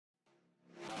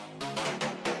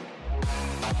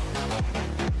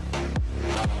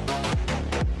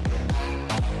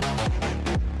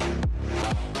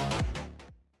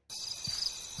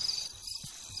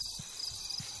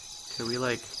Should we,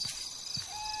 like...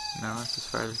 No, that's as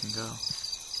far as we can go.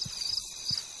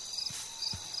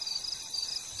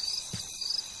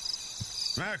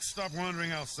 Max, stop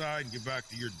wandering outside and get back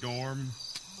to your dorm.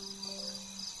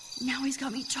 Now he's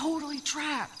got me totally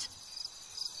trapped.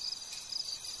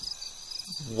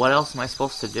 What else am I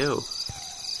supposed to do? I'm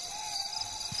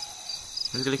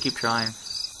just gonna keep trying.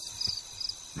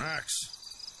 Max,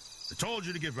 I told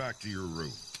you to get back to your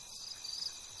room.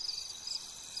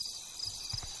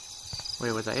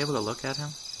 Wait, was I able to look at him?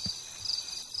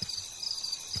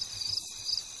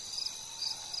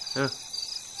 Ugh.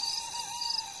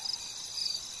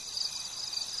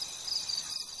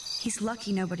 He's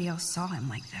lucky nobody else saw him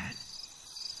like that.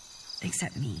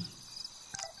 Except me.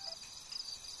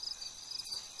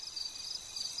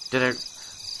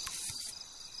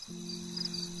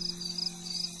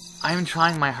 I'm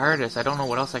trying my hardest. I don't know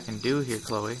what else I can do here,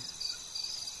 Chloe.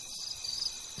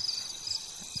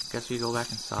 Guess we go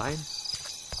back inside?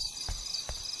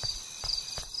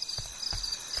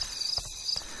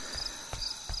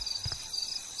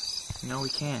 No, we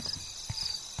can't.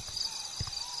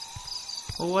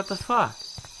 Well, what the fuck?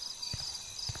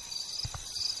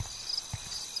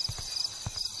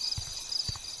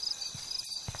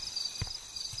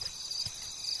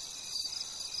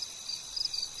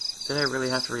 Did I really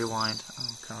have to rewind?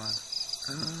 Oh god.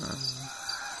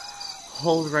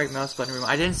 Hold right mouse button,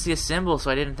 rewind. I didn't see a symbol,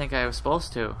 so I didn't think I was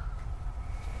supposed to.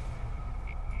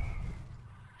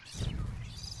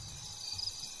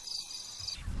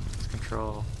 Let's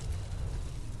control.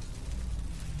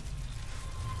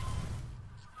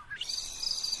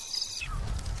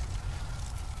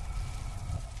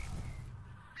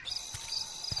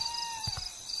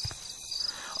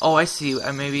 Oh, I see.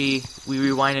 Maybe we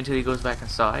rewind until he goes back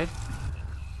inside.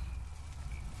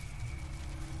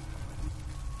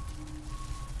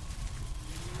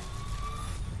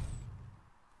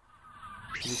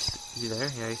 Is he there?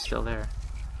 Yeah, he's still there.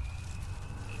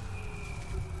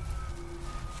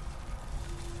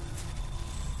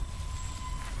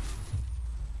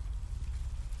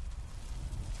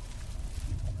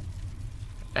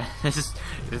 This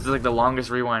is like the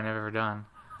longest rewind I've ever done.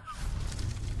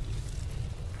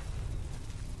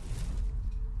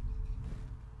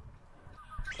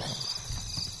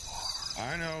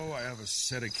 I know I have a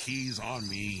set of keys on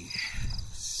me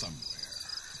somewhere.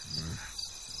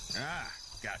 Ah,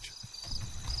 gotcha.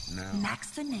 Now,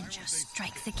 Max the Ninja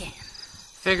strikes again.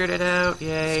 Figured it out,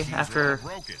 yay, after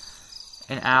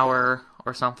an hour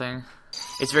or something.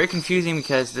 It's very confusing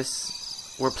because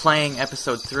we're playing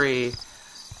episode 3,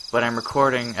 but I'm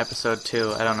recording episode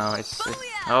 2. I don't know, it's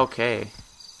okay.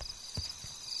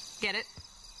 Get it?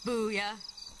 Booyah.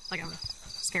 Like I'm a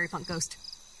scary punk ghost.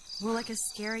 More like a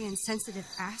scary and sensitive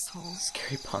asshole.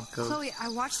 Scary punk ghost. Chloe, I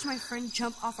watched my friend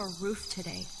jump off a roof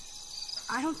today.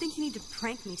 I don't think you need to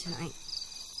prank me tonight.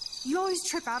 You always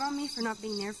trip out on me for not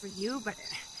being there for you, but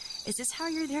is this how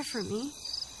you're there for me?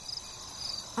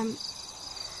 I'm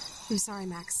sorry,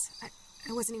 Max.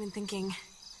 I wasn't even thinking.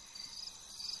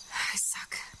 I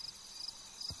suck.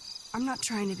 I'm not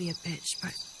trying to be a bitch,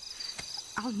 but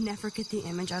I'll never get the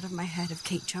image out of my head of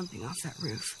Kate jumping off that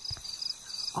roof.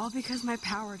 All because my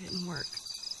power didn't work.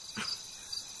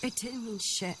 It didn't mean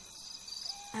shit.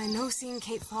 I know seeing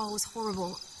Kate fall was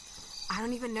horrible. I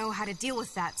don't even know how to deal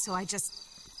with that, so I just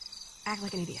act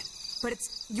like an idiot. But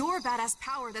it's your badass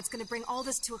power that's gonna bring all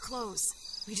this to a close.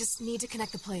 We just need to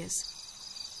connect the players.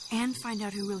 And find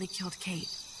out who really killed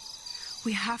Kate.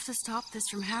 We have to stop this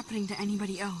from happening to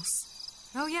anybody else.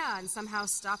 Oh yeah, and somehow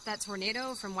stop that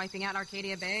tornado from wiping out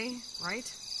Arcadia Bay,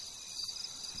 right?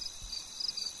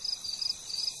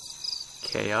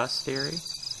 Chaos theory?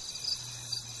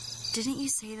 Didn't you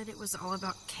say that it was all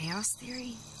about chaos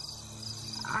theory?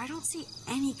 I don't see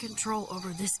any control over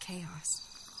this chaos.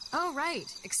 Oh, right.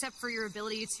 Except for your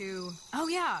ability to, oh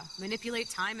yeah, manipulate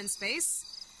time and space.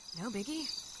 No biggie.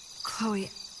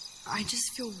 Chloe, I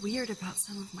just feel weird about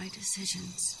some of my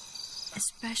decisions.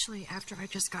 Especially after I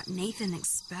just got Nathan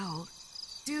expelled.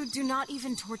 Dude, do not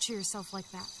even torture yourself like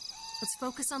that. Let's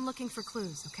focus on looking for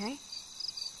clues, okay?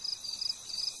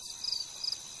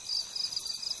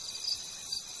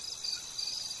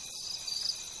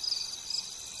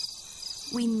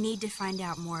 We need to find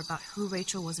out more about who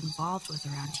Rachel was involved with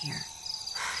around here.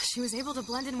 She was able to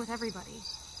blend in with everybody,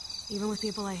 even with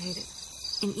people I hated.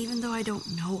 And even though I don't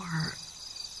know her,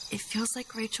 it feels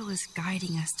like Rachel is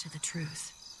guiding us to the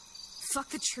truth. Fuck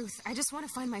the truth. I just want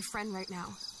to find my friend right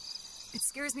now. It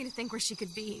scares me to think where she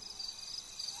could be.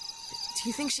 Do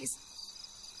you think she's...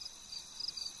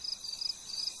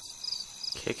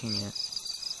 Kicking it.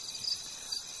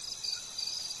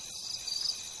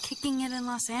 Kicking it in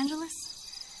Los Angeles?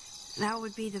 That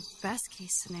would be the best case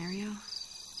scenario.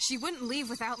 She wouldn't leave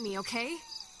without me, okay?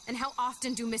 And how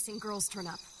often do missing girls turn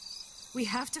up? We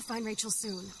have to find Rachel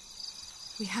soon.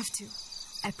 We have to.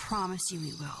 I promise you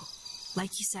we will.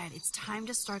 Like you said, it's time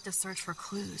to start the search for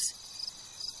clues.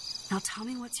 Now tell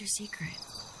me what's your secret.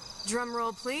 Drum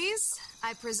roll, please.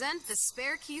 I present the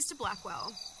spare keys to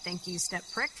Blackwell. Thank you, step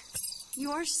prick.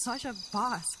 You are such a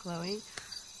boss, Chloe.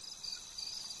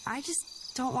 I just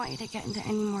don't want you to get into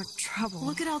any more trouble.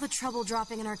 Look at all the trouble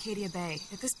dropping in Arcadia Bay.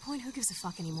 At this point, who gives a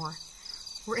fuck anymore?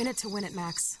 We're in it to win it,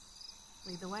 Max.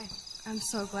 Lead the way. I'm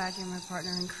so glad you're my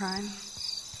partner in crime.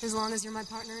 As long as you're my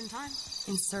partner in time.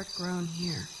 Insert groan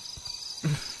here.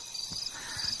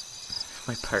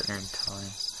 My partner in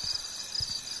time.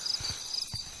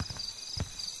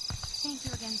 Thank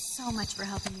you again so much for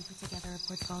helping me put together a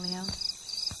portfolio.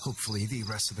 Hopefully the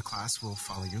rest of the class will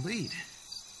follow your lead.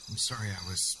 I'm sorry I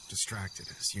was distracted.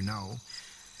 As you know,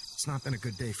 it's not been a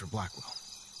good day for Blackwell.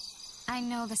 I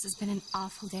know this has been an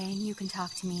awful day, and you can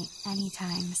talk to me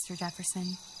anytime, Mr. Jefferson.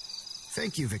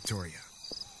 Thank you, Victoria.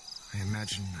 I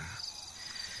imagine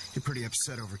you're pretty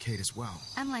upset over Kate as well.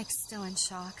 I'm still in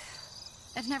shock.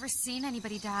 I've never seen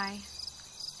anybody die.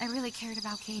 I really cared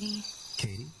about Katie.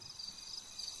 Katie?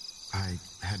 I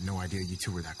had no idea you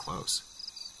two were that close.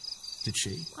 Did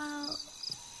she? Well,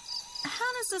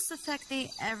 how does this affect the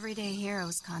Everyday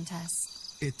Heroes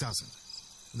contest? It doesn't.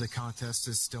 The contest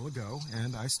is still a go,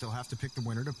 and I still have to pick the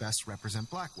winner to best represent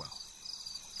Blackwell.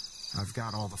 I've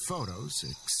got all the photos,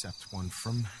 except one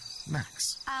from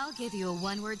Max. I'll give you a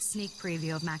one-word sneak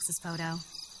preview of Max's photo.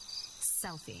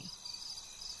 Selfie.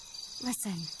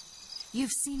 Listen,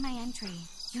 you've seen my entry.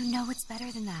 You know it's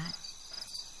better than that.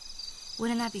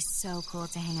 Wouldn't that be so cool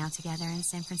to hang out together in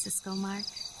San Francisco, Mark?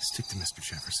 Stick to Mr.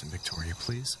 Jefferson, Victoria,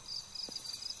 please.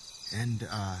 And,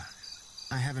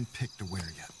 I haven't picked a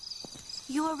winner yet.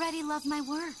 You already love my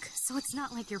work, so it's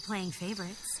not like you're playing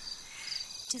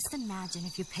favorites. Just imagine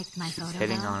if you picked my photo.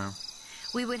 Hitting on him.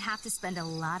 We would have to spend a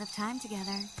lot of time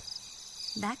together.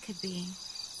 That could be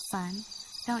fun,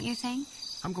 don't you think?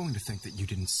 I'm going to think that you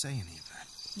didn't say any of that.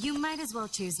 You might as well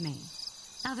choose me.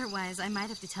 Otherwise, I might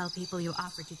have to tell people you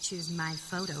offered to choose my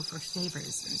photo for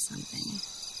favors or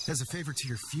something. As a favor to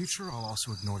your future, I'll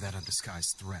also ignore that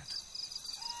undisguised threat.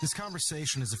 This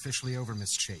conversation is officially over,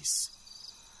 Miss Chase.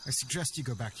 I suggest you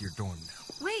go back to your dorm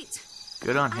now. Wait!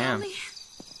 Good on him.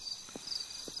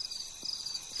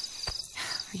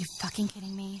 Are you fucking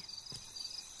kidding me?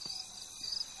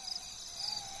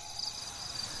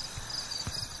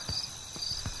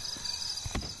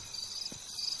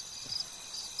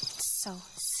 So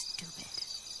stupid.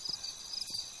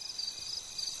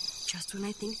 Just when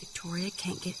I think Victoria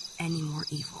can't get any more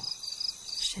evil.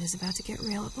 Shit is about to get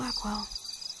real at Blackwell.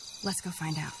 Let's go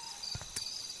find out.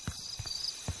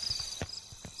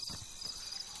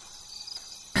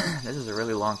 This is a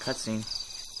really long cutscene.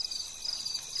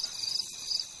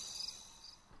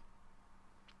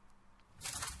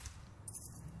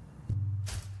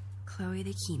 Chloe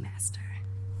the Keymaster.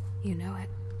 You know it.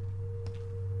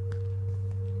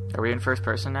 Are we in first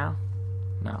person now?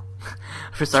 No.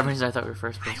 For some reason I thought we were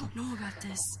first I person. don't know about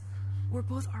this. We're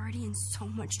both already in so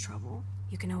much trouble.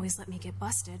 You can always let me get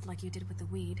busted like you did with the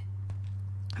weed.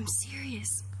 I'm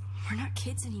serious. We're not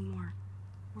kids anymore.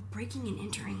 We're breaking and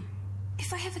entering.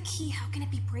 If I have a key, how can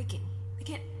it be breaking? I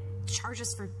get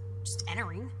charges for just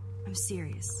entering. I'm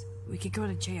serious. We could go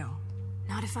to jail.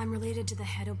 Not if I'm related to the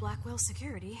head of Blackwell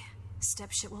Security.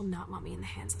 Stepshit will not want me in the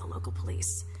hands of the local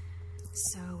police.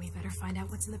 So we better find out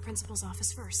what's in the principal's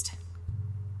office first.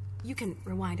 You can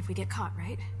rewind if we get caught,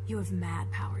 right? You have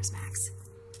mad powers, Max.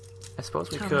 I suppose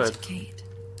we Tell could. it to Kate.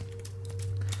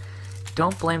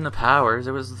 Don't blame the powers.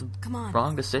 It was the Come on. wrong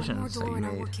One decisions more that door you and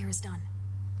our made. work here is done.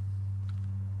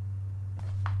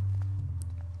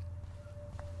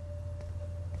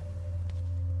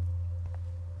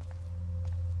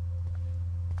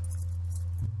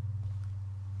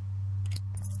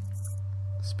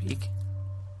 Speak.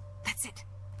 That's it.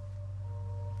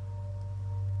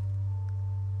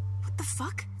 What the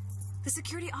fuck? The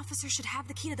security officer should have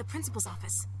the key to the principal's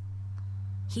office.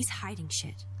 He's hiding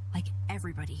shit, like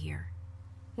everybody here.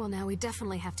 Well, now we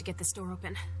definitely have to get this door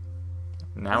open.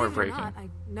 Now we're Believe it or breaking. not, I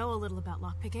know a little about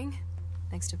lockpicking,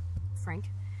 thanks to Frank.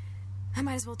 I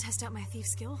might as well test out my thief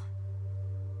skill.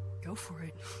 Go for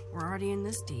it. We're already in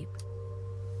this deep.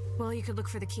 Well, you could look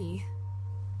for the key,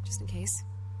 just in case.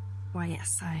 Why,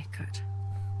 yes, I could.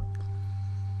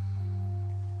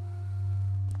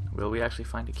 Will we actually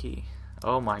find a key?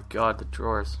 Oh my god, the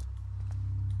drawers.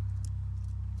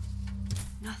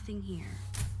 Nothing here.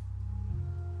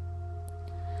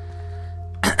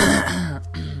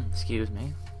 Excuse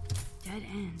me. Dead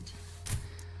end.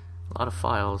 A lot of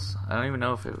files. I don't even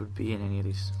know if it would be in any of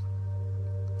these.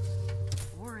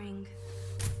 Boring.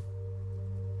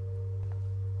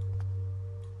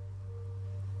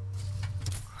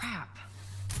 Crap.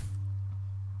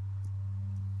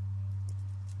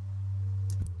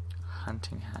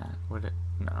 Hunting hat. Would it?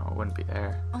 No, it wouldn't be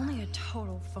there. Only a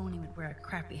total phony would wear a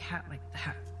crappy hat like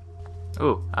that.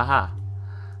 Ooh, aha.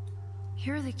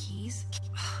 Here are the keys.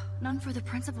 None for the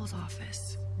principal's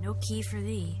office. No key for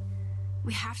thee.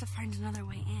 We have to find another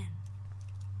way in.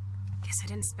 Guess I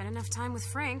didn't spend enough time with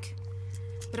Frank.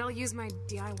 But I'll use my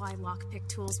DIY lockpick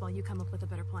tools while you come up with a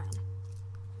better plan.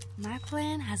 My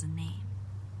plan has a name.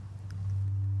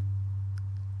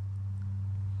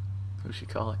 Who should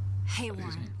call it? Hey,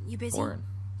 Warren, you busy? Warren.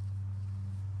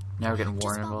 Now we're getting Just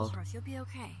Warren follow involved. Earth, you'll be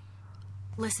okay.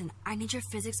 Listen, I need your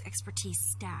physics expertise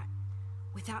stat.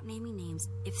 Without naming names,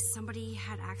 if somebody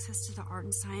had access to the art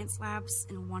and science labs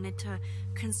and wanted to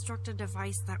construct a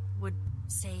device that would,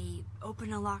 say,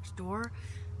 open a locked door,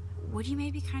 would you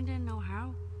maybe kind of know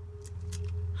how?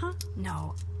 Huh?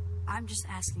 No, I'm just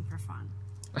asking for fun.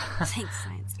 Thanks,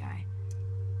 science guy.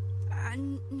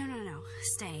 No.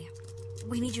 Stay.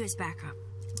 We need you as backup.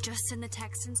 Just send the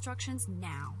text instructions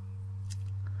now.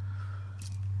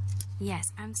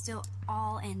 Yes, I'm still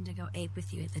all in to go ape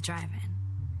with you at the drive-in.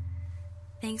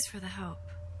 Thanks for the help.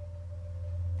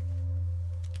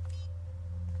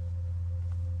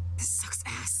 This sucks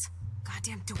ass.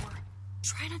 Goddamn door.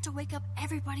 Try not to wake up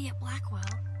everybody at Blackwell.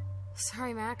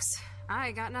 Sorry, Max.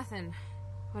 I got nothing.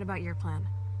 What about your plan?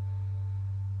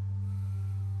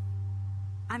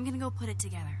 I'm gonna go put it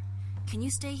together. Can you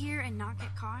stay here and not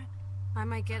get caught? I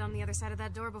might get on the other side of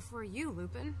that door before you,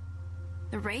 Lupin.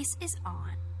 The race is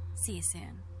on. See you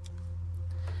soon.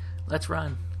 Let's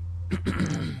run.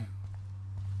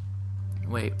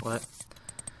 Wait, what?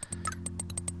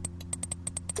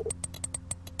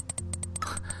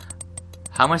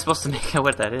 How am I supposed to make out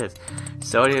what that is?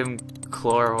 Sodium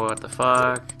chlor, what the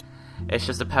fuck? It's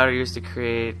just a powder used to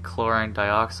create chlorine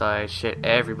dioxide. Shit,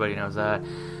 everybody knows that.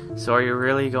 So are you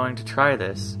really going to try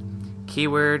this?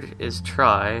 Keyword is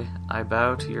try. I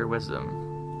bow to your wisdom.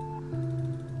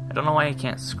 I don't know why you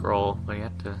can't scroll, but you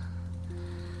have to...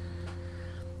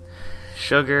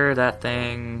 Sugar, that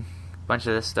thing, bunch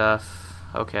of this stuff.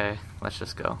 Okay, let's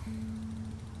just go.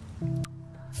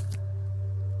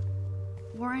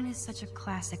 Warren is such a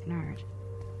classic nerd.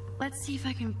 Let's see if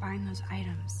I can find those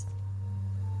items.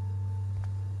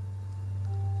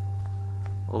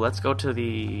 Well, let's go to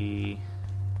the...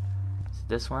 Is it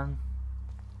this one?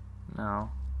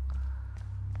 No.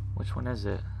 Which one is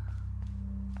it?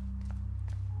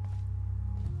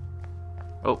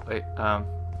 Oh, wait,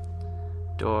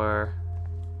 door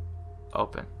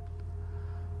open.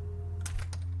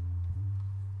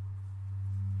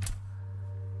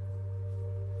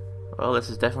 Well, this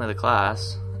is definitely the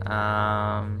class.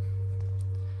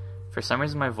 For some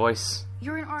reason my voice...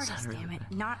 You're an artist, sounded damn really it,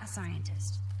 bad. not a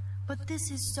scientist. But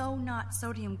this is so not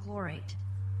sodium chlorate.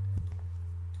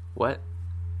 What?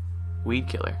 Weed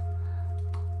killer.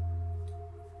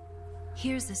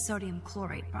 Here's the sodium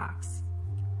chlorate box.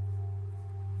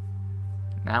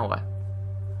 Now what?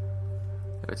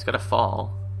 It's gotta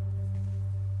fall.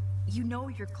 You know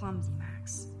you're clumsy,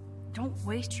 Max. Don't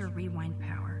waste your rewind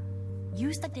power.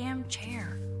 Use the damn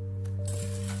chair.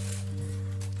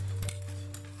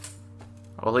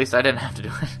 Well, at least I didn't have to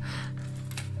do it.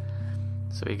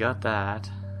 So we got that.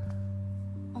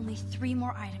 Only 3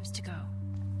 more items to go.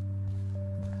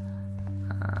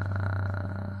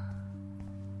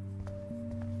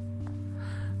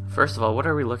 First of all, what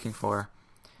are we looking for?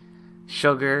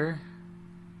 Sugar,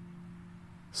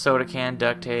 soda can,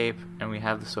 duct tape, and we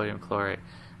have the sodium chlorate.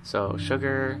 So,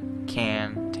 sugar,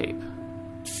 can, tape.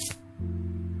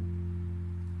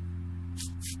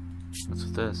 What's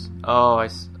with this? Oh,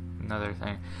 another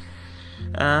thing.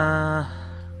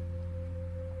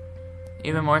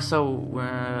 Even more so,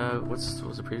 what was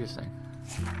the previous thing?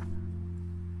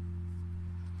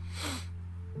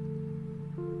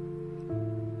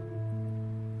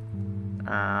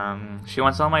 She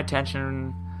wants all my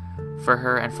attention for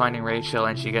her and finding Rachel,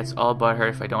 and she gets all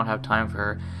butthurt if I don't have time for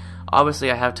her. Obviously,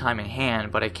 I have time in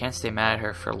hand, but I can't stay mad at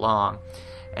her for long.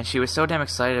 And she was so damn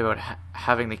excited about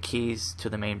having the keys to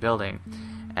the main building.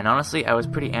 And honestly, I was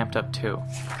pretty amped up too.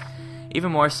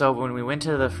 Even more so when we went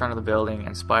to the front of the building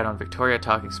and spied on Victoria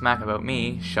talking smack about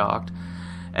me, shocked,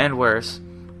 and worse,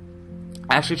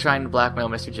 actually trying to blackmail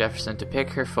Mr. Jefferson to pick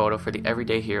her photo for the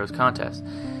Everyday Heroes contest.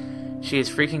 She is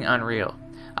freaking unreal.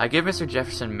 I give Mr.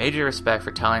 Jefferson major respect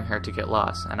for telling her to get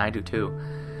lost, and I do too.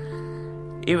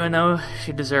 Even though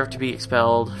she deserved to be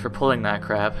expelled for pulling that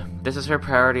crap, this is her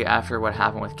priority after what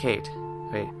happened with Kate.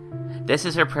 Wait, This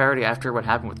is her priority after what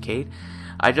happened with Kate?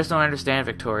 I just don't understand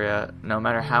Victoria, no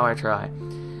matter how I try.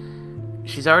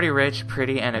 She's already rich,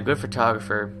 pretty, and a good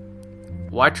photographer.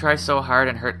 Why try so hard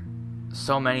and hurt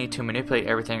so many to manipulate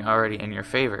everything already in your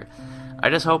favor? I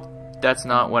just hope that's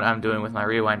not what I'm doing with my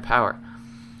rewind power.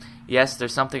 Yes,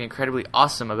 there's something incredibly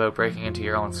awesome about breaking into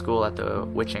your own school at the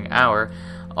witching hour,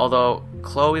 although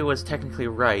Chloe was technically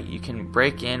right. You can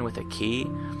break in with a key.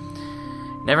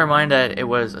 Never mind that it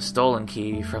was a stolen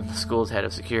key from the school's head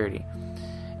of security.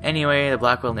 Anyway, the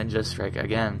Blackwell ninjas strike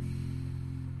again.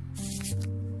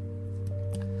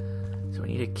 So we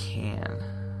need a can.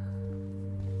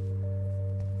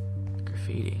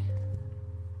 Graffiti.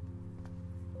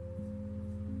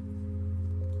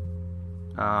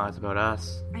 Oh, it's about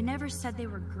us. I never said they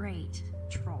were great,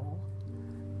 troll.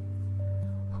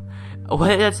 What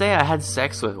did it say? I had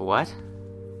sex with what?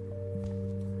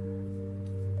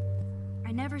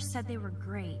 I never said they were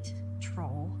great,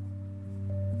 troll.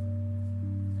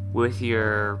 With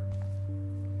your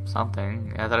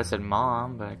something. I thought I said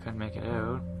mom, but I couldn't make it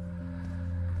out.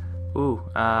 Ooh,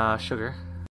 sugar.